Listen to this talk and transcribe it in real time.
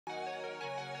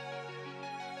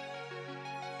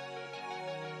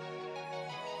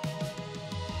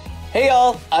Hey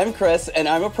y'all, I'm Chris and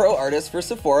I'm a pro artist for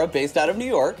Sephora based out of New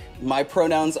York. My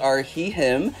pronouns are he,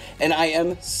 him, and I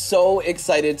am so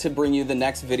excited to bring you the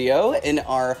next video in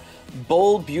our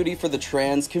Bold Beauty for the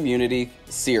Trans Community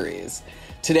series.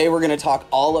 Today we're going to talk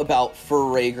all about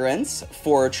fragrance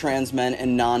for trans men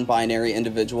and non-binary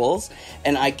individuals,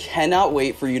 and I cannot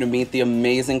wait for you to meet the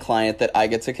amazing client that I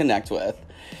get to connect with.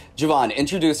 Javon,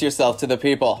 introduce yourself to the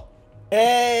people.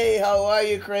 Hey, how are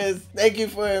you, Chris? Thank you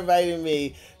for inviting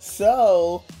me.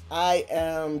 So, I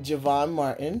am Javon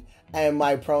Martin, and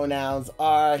my pronouns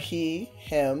are he,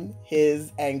 him,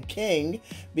 his, and king,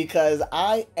 because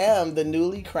I am the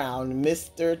newly crowned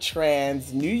Mr.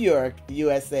 Trans New York,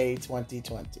 USA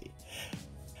 2020.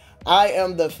 I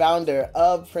am the founder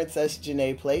of Princess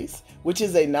Janae Place, which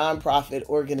is a nonprofit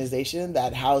organization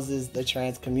that houses the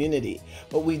trans community.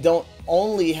 But we don't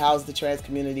only house the trans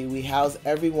community, we house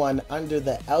everyone under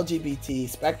the LGBT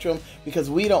spectrum because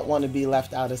we don't want to be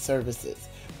left out of services.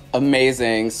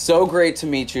 Amazing. So great to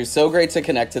meet you. So great to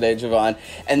connect today, Javon.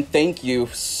 And thank you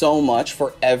so much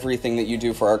for everything that you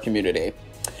do for our community.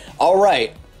 All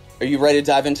right. Are you ready to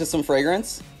dive into some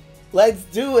fragrance? Let's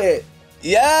do it.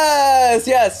 Yes.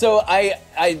 So I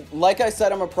like I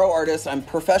said, I'm a pro artist. I'm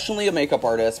professionally a makeup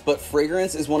artist, but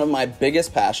fragrance is one of my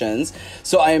biggest passions.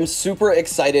 So I am super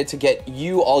excited to get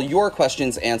you all your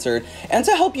questions answered and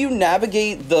to help you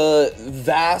navigate the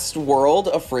vast world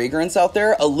of fragrance out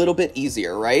there a little bit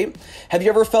easier, right? Have you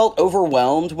ever felt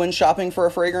overwhelmed when shopping for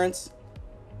a fragrance?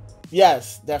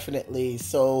 Yes, definitely.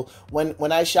 So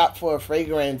when I shop for a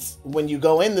fragrance, when you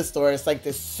go in the store, it's like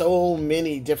there's so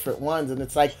many different ones and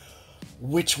it's like,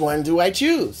 which one do I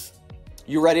choose?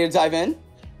 You ready to dive in?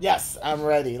 Yes, I'm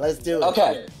ready. Let's do it.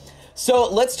 Okay.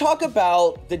 So let's talk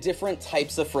about the different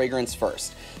types of fragrance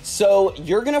first. So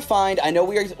you're gonna find, I know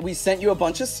we sent you a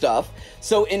bunch of stuff.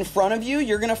 So in front of you,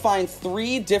 you're gonna find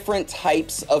 3 different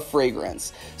types of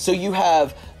fragrance. So you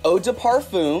have eau de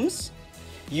parfums,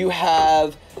 you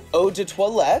have eau de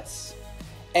toilettes,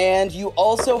 and you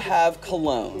also have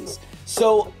colognes.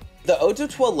 So the eau de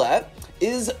toilette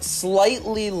is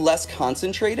slightly less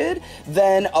concentrated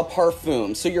than a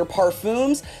parfum. So your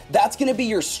parfums, that's gonna be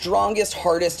your strongest,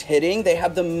 hardest hitting. They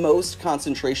have the most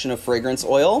concentration of fragrance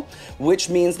oil, which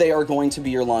means they are going to be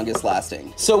your longest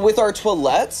lasting. So with our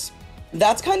toilettes,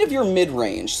 that's kind of your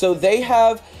mid-range. So they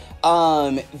have,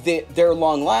 they're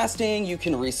long lasting, you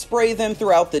can respray them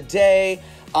throughout the day,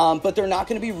 but they're not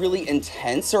going to be really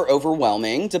intense or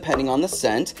overwhelming depending on the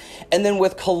scent. And then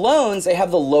with colognes, they have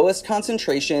the lowest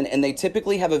concentration and they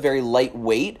typically have a very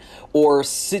lightweight or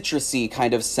citrusy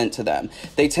kind of scent to them.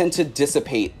 They tend to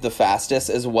dissipate the fastest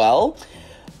as well.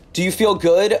 Do you feel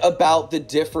good about the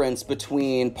difference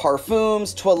between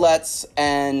parfums, toilettes,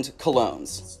 and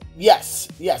colognes? Yes,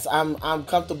 I'm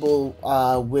comfortable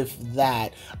with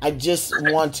that. I just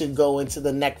want to go into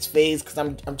the next phase because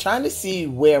I'm trying to see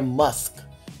where musk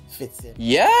fits in.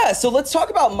 Yeah, so let's talk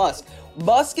about musk.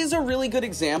 Musk is a really good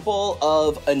example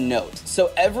of a note.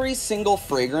 So every single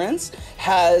fragrance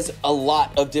has a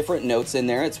lot of different notes in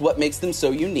there. It's what makes them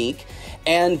so unique.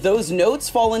 And those notes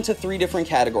fall into 3 different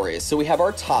categories. So we have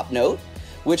our top note,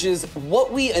 which is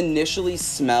what we initially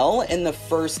smell in the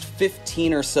first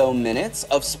 15 or so minutes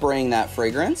of spraying that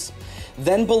fragrance.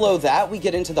 Then below that, we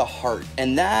get into the heart,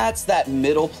 and that's that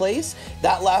middle place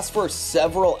that lasts for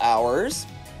several hours.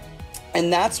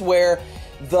 And that's where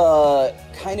the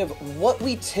kind of what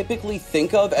we typically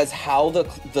think of as how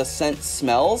the scent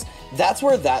smells, that's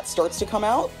where that starts to come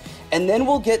out. And then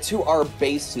we'll get to our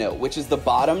base note, which is the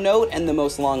bottom note and the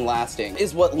most long lasting,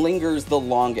 is what lingers the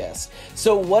longest.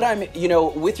 So what I'm,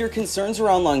 with your concerns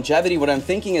around longevity, what I'm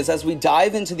thinking is as we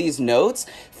dive into these notes,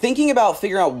 thinking about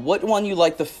figuring out what one you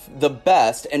like the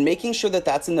best and making sure that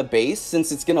that's in the base,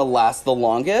 since it's gonna last the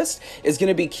longest, is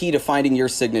gonna be key to finding your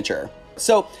signature.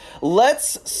 So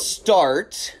let's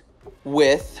start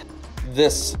with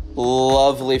this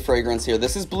lovely fragrance here.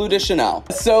 This is Bleu de Chanel.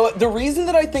 So the reason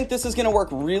that I think this is gonna work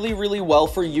really, really well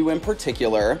for you in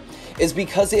particular is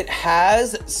because it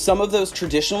has some of those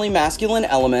traditionally masculine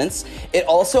elements. It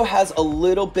also has a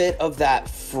little bit of that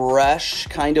fresh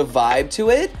kind of vibe to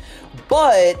it,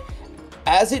 but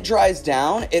as it dries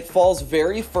down, it falls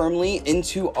very firmly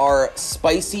into our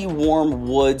spicy, warm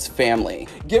woods family.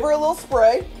 Give her a little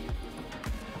spray.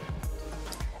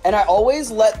 And I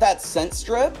always let that scent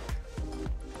strip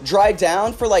dry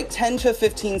down for like 10 to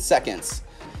 15 seconds.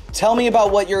 Tell me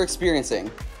about what you're experiencing.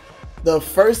 The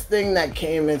first thing that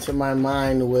came into my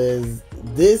mind was,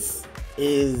 this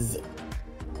is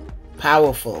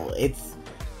powerful. It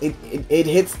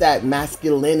hits that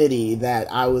masculinity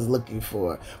that I was looking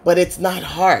for, but it's not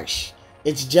harsh.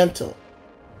 It's gentle.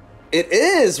 It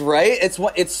is, right?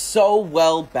 It's so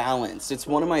well balanced. It's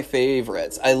one of my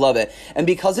favorites. I love it. And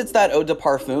because it's that eau de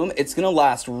parfum, it's gonna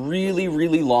last really,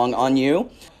 really long on you.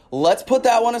 Let's put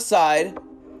that one aside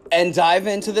and dive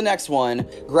into the next one.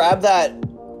 Grab that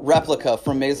replica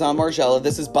from Maison Margiela.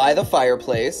 This is By the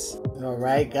Fireplace. All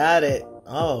right, got it.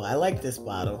 Oh, I like this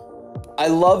bottle. I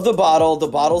love the bottle. The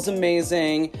bottle's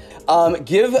amazing.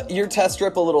 Give your test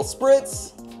strip a little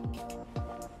spritz.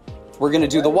 We're gonna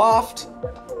do the waft.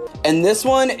 And this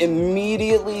one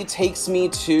immediately takes me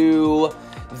to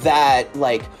that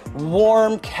like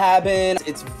warm cabin.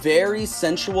 It's very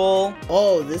sensual.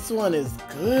 Oh, this one is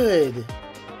good.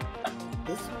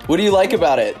 What do you like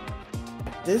about it?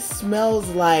 This smells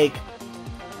like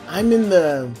I'm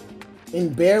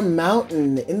in Bear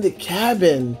Mountain in the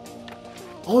cabin.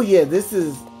 Oh yeah,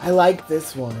 I like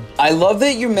this one. I love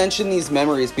that you mentioned these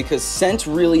memories because scent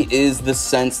really is the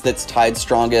sense that's tied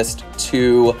strongest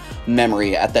to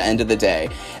memory at the end of the day.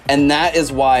 And that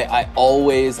is why I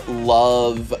always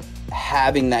love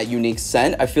having that unique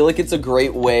scent. I feel like it's a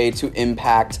great way to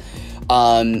impact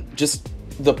just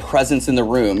the presence in the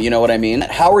room. You know what I mean?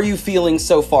 How are you feeling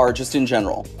so far, just in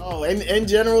general? Oh, in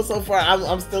general so far,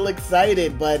 I'm still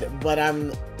excited, but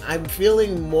I'm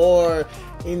feeling more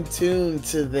in tune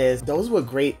to this. Those were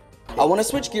great. I want to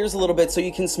switch gears a little bit so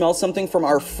you can smell something from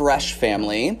our Fresh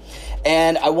family.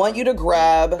 And I want you to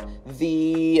grab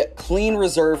the Clean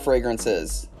Reserve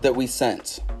fragrances that we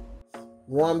sent.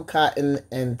 Warm cotton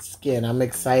and skin. I'm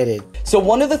excited. So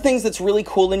one of the things that's really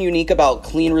cool and unique about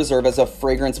Clean Reserve as a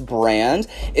fragrance brand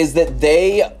is that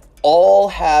they all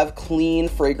have clean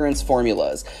fragrance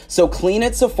formulas. So Clean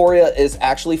at Sephora is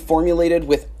actually formulated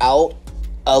without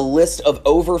a list of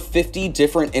over 50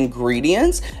 different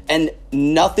ingredients, and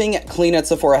nothing Clean at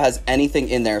Sephora has anything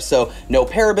in there. So no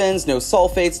parabens, no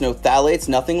sulfates, no phthalates,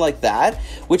 nothing like that,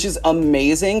 which is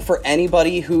amazing for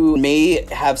anybody who may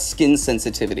have skin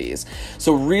sensitivities.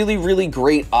 So really, really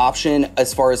great option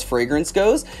as far as fragrance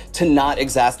goes to not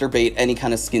exacerbate any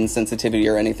kind of skin sensitivity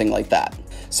or anything like that.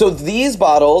 So these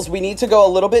bottles, we need to go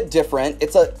a little bit different.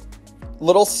 It's a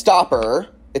little stopper.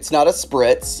 It's not a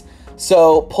spritz.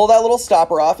 So pull that little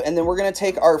stopper off, and then we're gonna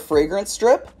take our fragrance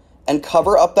strip and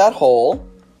cover up that hole,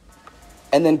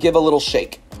 and then give a little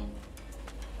shake.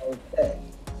 Okay,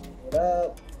 put it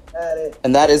up, got it.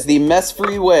 And that is the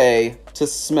mess-free way to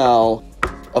smell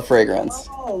a fragrance.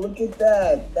 Oh, look at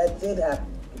that. That did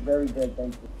happen. Very good,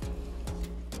 thank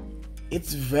you.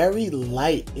 It's very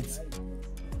light. It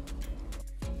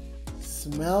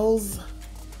smells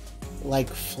like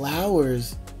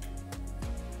flowers.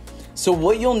 So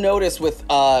what you'll notice with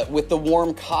the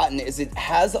warm cotton is it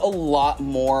has a lot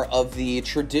more of the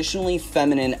traditionally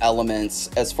feminine elements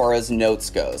as far as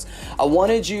notes goes. I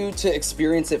wanted you to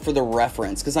experience it for the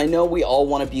reference because I know we all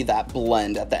want to be that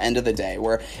blend at the end of the day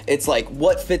where it's like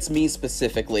what fits me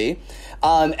specifically.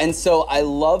 And so I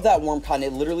love that warm cotton.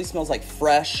 It literally smells like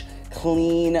fresh,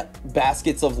 clean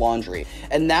baskets of laundry.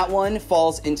 And that one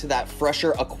falls into that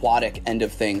fresher aquatic end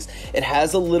of things. It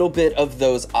has a little bit of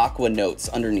those aqua notes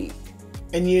underneath.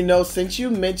 And you know, since you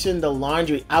mentioned the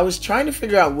laundry, I was trying to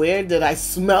figure out where did I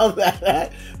smell that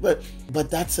at, but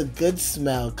that's a good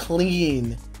smell,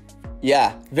 clean.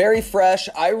 Yeah, very fresh.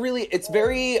 It's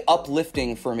very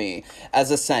uplifting for me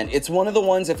as a scent. It's one of the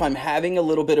ones if I'm having a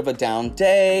little bit of a down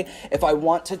day, if I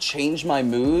want to change my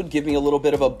mood, give me a little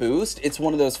bit of a boost, it's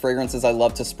one of those fragrances I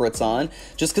love to spritz on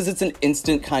just because it's an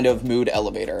instant kind of mood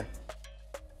elevator.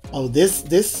 Oh, this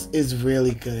is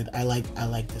really good. I like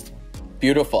this one.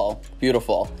 Beautiful,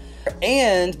 beautiful.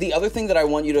 And the other thing that I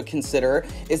want you to consider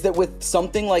is that with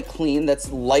something like Clean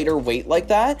that's lighter weight like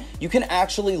that, you can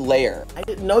actually layer. I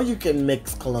didn't know you can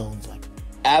mix colognes like that.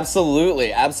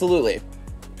 Absolutely, absolutely.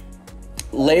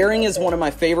 Layering is one of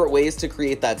my favorite ways to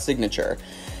create that signature.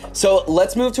 So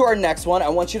let's move to our next one. I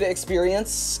want you to experience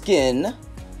Skin.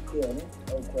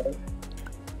 Okay.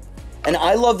 And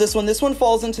I love this one. This one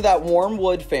falls into that warm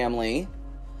wood family,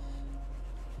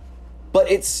 but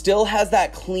it still has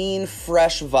that clean,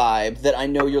 fresh vibe that I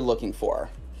know you're looking for.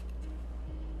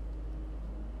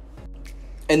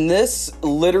 And this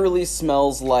literally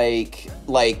smells like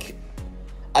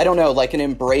I don't know, like an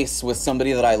embrace with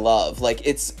somebody that I love. Like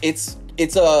it's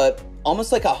a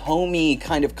almost like a homey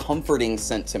kind of comforting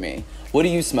scent to me. What do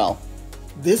you smell?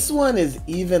 This one is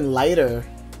even lighter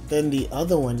than the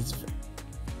other one. It's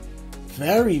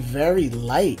very, very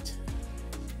light.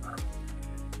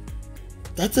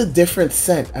 That's a different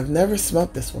scent. I've never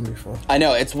smelled this one before. I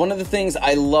know, it's one of the things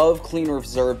I love Clean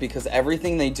Reserve because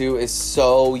everything they do is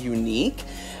so unique,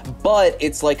 but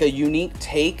it's like a unique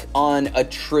take on a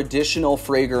traditional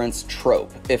fragrance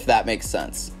trope, if that makes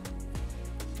sense.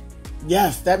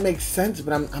 Yes, that makes sense,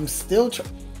 but I'm still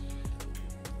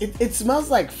it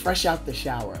smells like fresh out the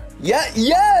shower. Yeah,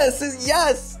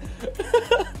 yes.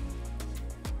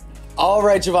 All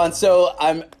right, Javon. So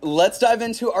let's dive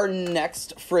into our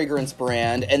next fragrance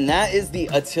brand, and that is the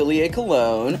Atelier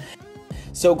Cologne.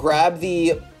 So grab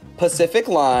the Pacific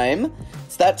Lime.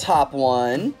 It's that top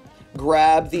one.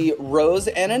 Grab the Rose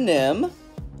Anonym.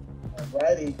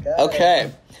 Ready, go.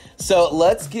 Okay. So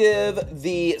let's give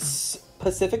the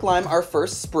Pacific Lime our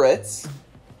first spritz.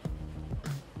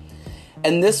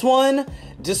 And this one,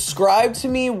 describe to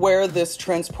me where this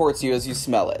transports you as you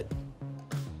smell it.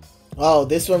 Oh,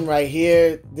 this one right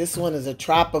here. This one is a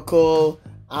tropical.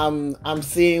 I'm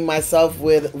seeing myself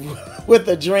with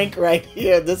a drink right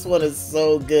here. This one is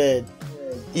so good.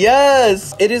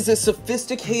 Yes, it is a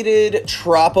sophisticated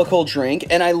tropical drink,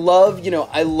 and I love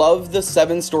the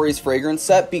 7 Stories fragrance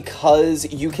set because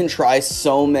you can try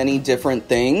so many different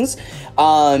things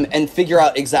and figure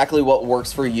out exactly what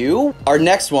works for you. Our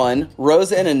next one,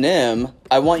 Rose Anonym,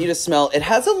 I want you to smell. It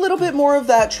has a little bit more of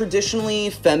that traditionally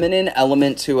feminine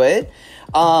element to it.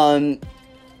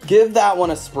 Give that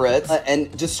one a spritz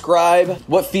and describe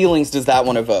what feelings does that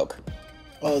one evoke.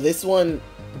 Oh, this one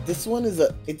is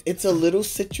it's a little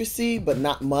citrusy, but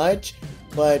not much.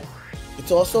 But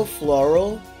it's also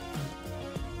floral.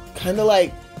 Kind of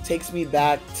like takes me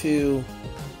back to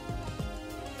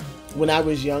when I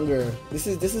was younger. This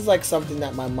is like something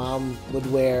that my mom would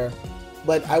wear,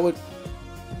 but I would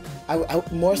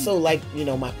more so like,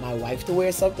 my wife to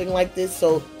wear something like this.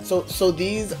 So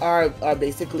these are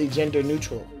basically gender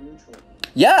neutral.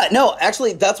 Yeah, no,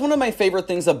 actually, that's one of my favorite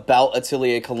things about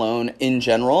Atelier Cologne in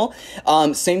general.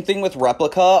 Same thing with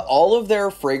Replica. All of their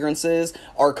fragrances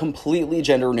are completely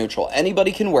gender neutral.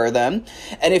 Anybody can wear them.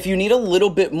 And if you need a little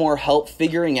bit more help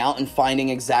figuring out and finding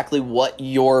exactly what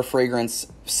your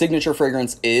signature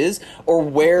fragrance is, or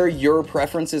where your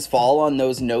preferences fall on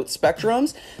those note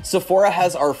spectrums, Sephora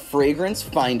has our fragrance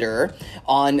finder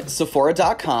on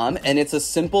Sephora.com, and it's a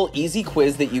simple, easy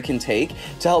quiz that you can take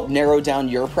to help narrow down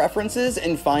your preferences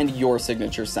and find your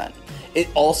signature scent. It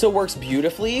also works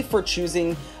beautifully for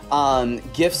choosing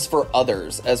gifts for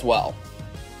others as well.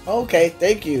 Okay,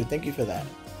 thank you for that.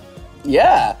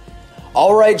 Yeah.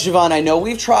 All right, Javon, I know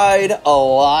we've tried a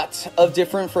lot of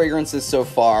different fragrances so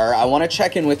far. I want to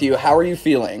check in with you. How are you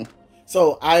feeling?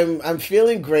 So I'm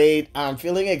feeling great. I'm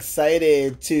feeling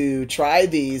excited to try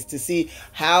these to see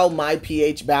how my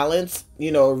pH balance,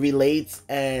 relates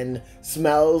and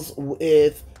smells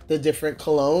with the different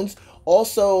colognes.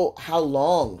 Also, how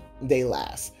long they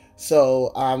last.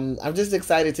 So I'm just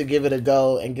excited to give it a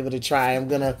go and give it a try. I'm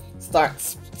gonna start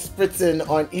spritzing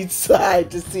on each side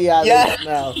to see how they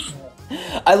smell.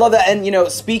 I love that.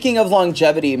 And, speaking of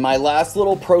longevity, my last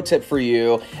little pro tip for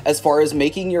you, as far as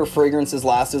making your fragrances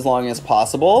last as long as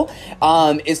possible,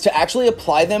 is to actually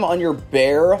apply them on your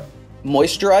bare,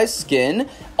 moisturized skin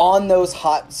on those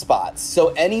hot spots.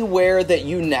 So anywhere that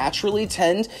you naturally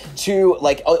tend to,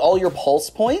 like all your pulse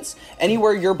points,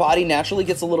 anywhere your body naturally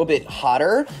gets a little bit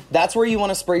hotter, that's where you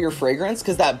want to spray your fragrance,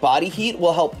 because that body heat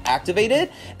will help activate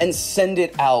it and send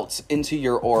it out into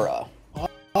your aura.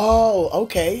 Oh,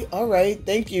 okay. All right.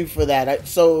 Thank you for that.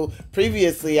 So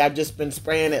previously I've just been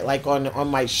spraying it like on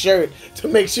my shirt to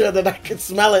make sure that I could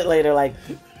smell it later. Like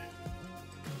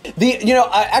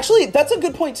actually, that's a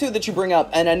good point too that you bring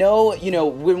up. And I know,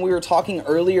 when we were talking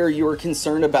earlier, you were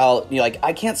concerned about,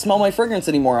 I can't smell my fragrance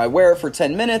anymore. I wear it for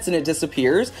 10 minutes and it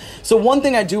disappears. So one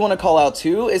thing I do want to call out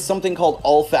too is something called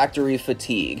olfactory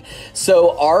fatigue.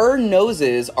 So our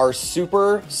noses are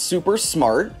super, super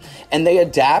smart and they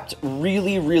adapt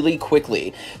really, really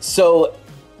quickly. So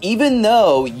even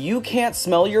though you can't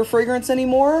smell your fragrance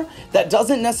anymore, that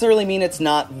doesn't necessarily mean it's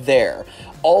not there.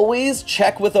 Always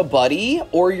check with a buddy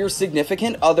or your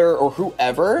significant other or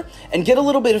whoever and get a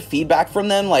little bit of feedback from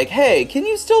them, like, hey, can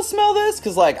you still smell this?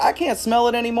 Because I can't smell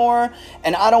it anymore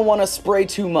and I don't want to spray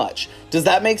too much. Does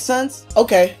that make sense?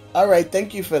 Okay. All right.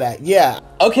 Thank you for that. Yeah.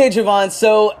 Okay, Javon.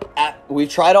 So we've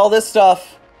tried all this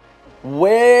stuff.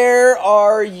 Where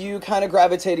are you kind of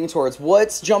gravitating towards?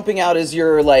 What's jumping out as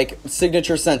your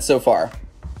signature scent so far?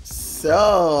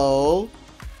 So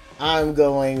I'm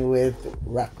going with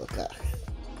Replica.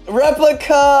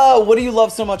 Replica! What do you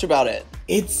love so much about it?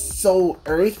 It's so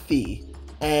earthy,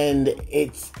 and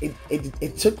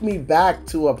it took me back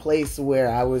to a place where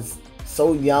I was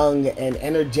so young and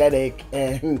energetic,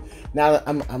 and now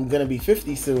I'm gonna be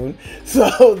 50 soon.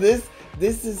 So this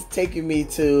is taking me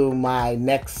to my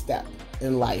next step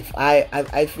in life.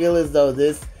 I feel as though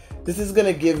this is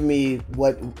gonna give me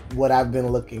what I've been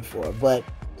looking for. But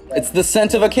it's the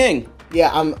scent of a king.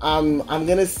 Yeah, I'm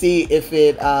gonna see if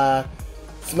it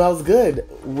smells good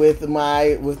with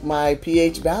my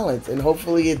pH balance, and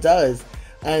hopefully it does.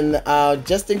 And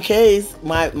just in case,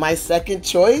 my second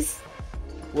choice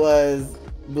was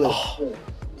blue. Oh,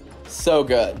 so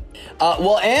good.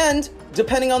 Well, and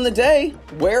depending on the day,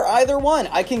 wear either one.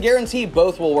 I can guarantee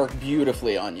both will work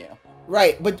beautifully on you.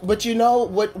 Right, but you know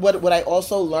what I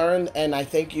also learned, and I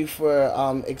thank you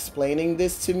for explaining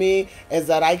this to me, is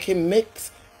that I can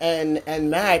mix and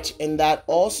match, and that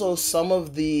also some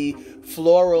of the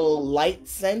floral light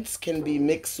scents can be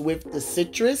mixed with the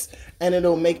citrus, and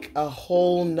it'll make a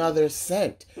whole nother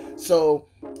scent. So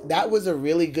that was a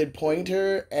really good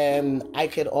pointer, and I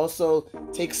could also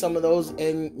take some of those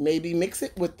and maybe mix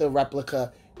it with the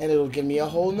replica, and it'll give me a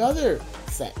whole nother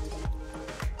scent.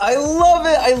 I love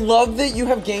it. I love that you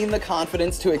have gained the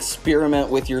confidence to experiment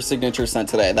with your signature scent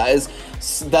today.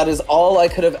 That is all I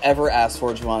could have ever asked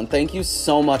for, Javon. Thank you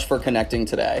so much for connecting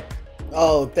today.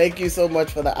 Oh, thank you so much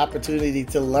for the opportunity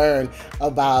to learn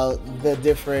about the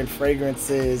different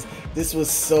fragrances. This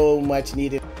was so much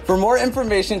needed. For more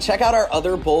information, check out our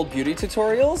other bold beauty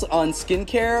tutorials on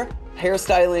skincare,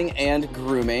 hairstyling, and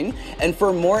grooming. And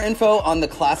for more info on the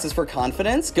classes for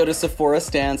confidence, go to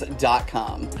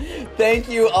sephorastans.com. Thank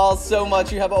you all so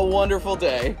much. You have a wonderful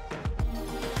day.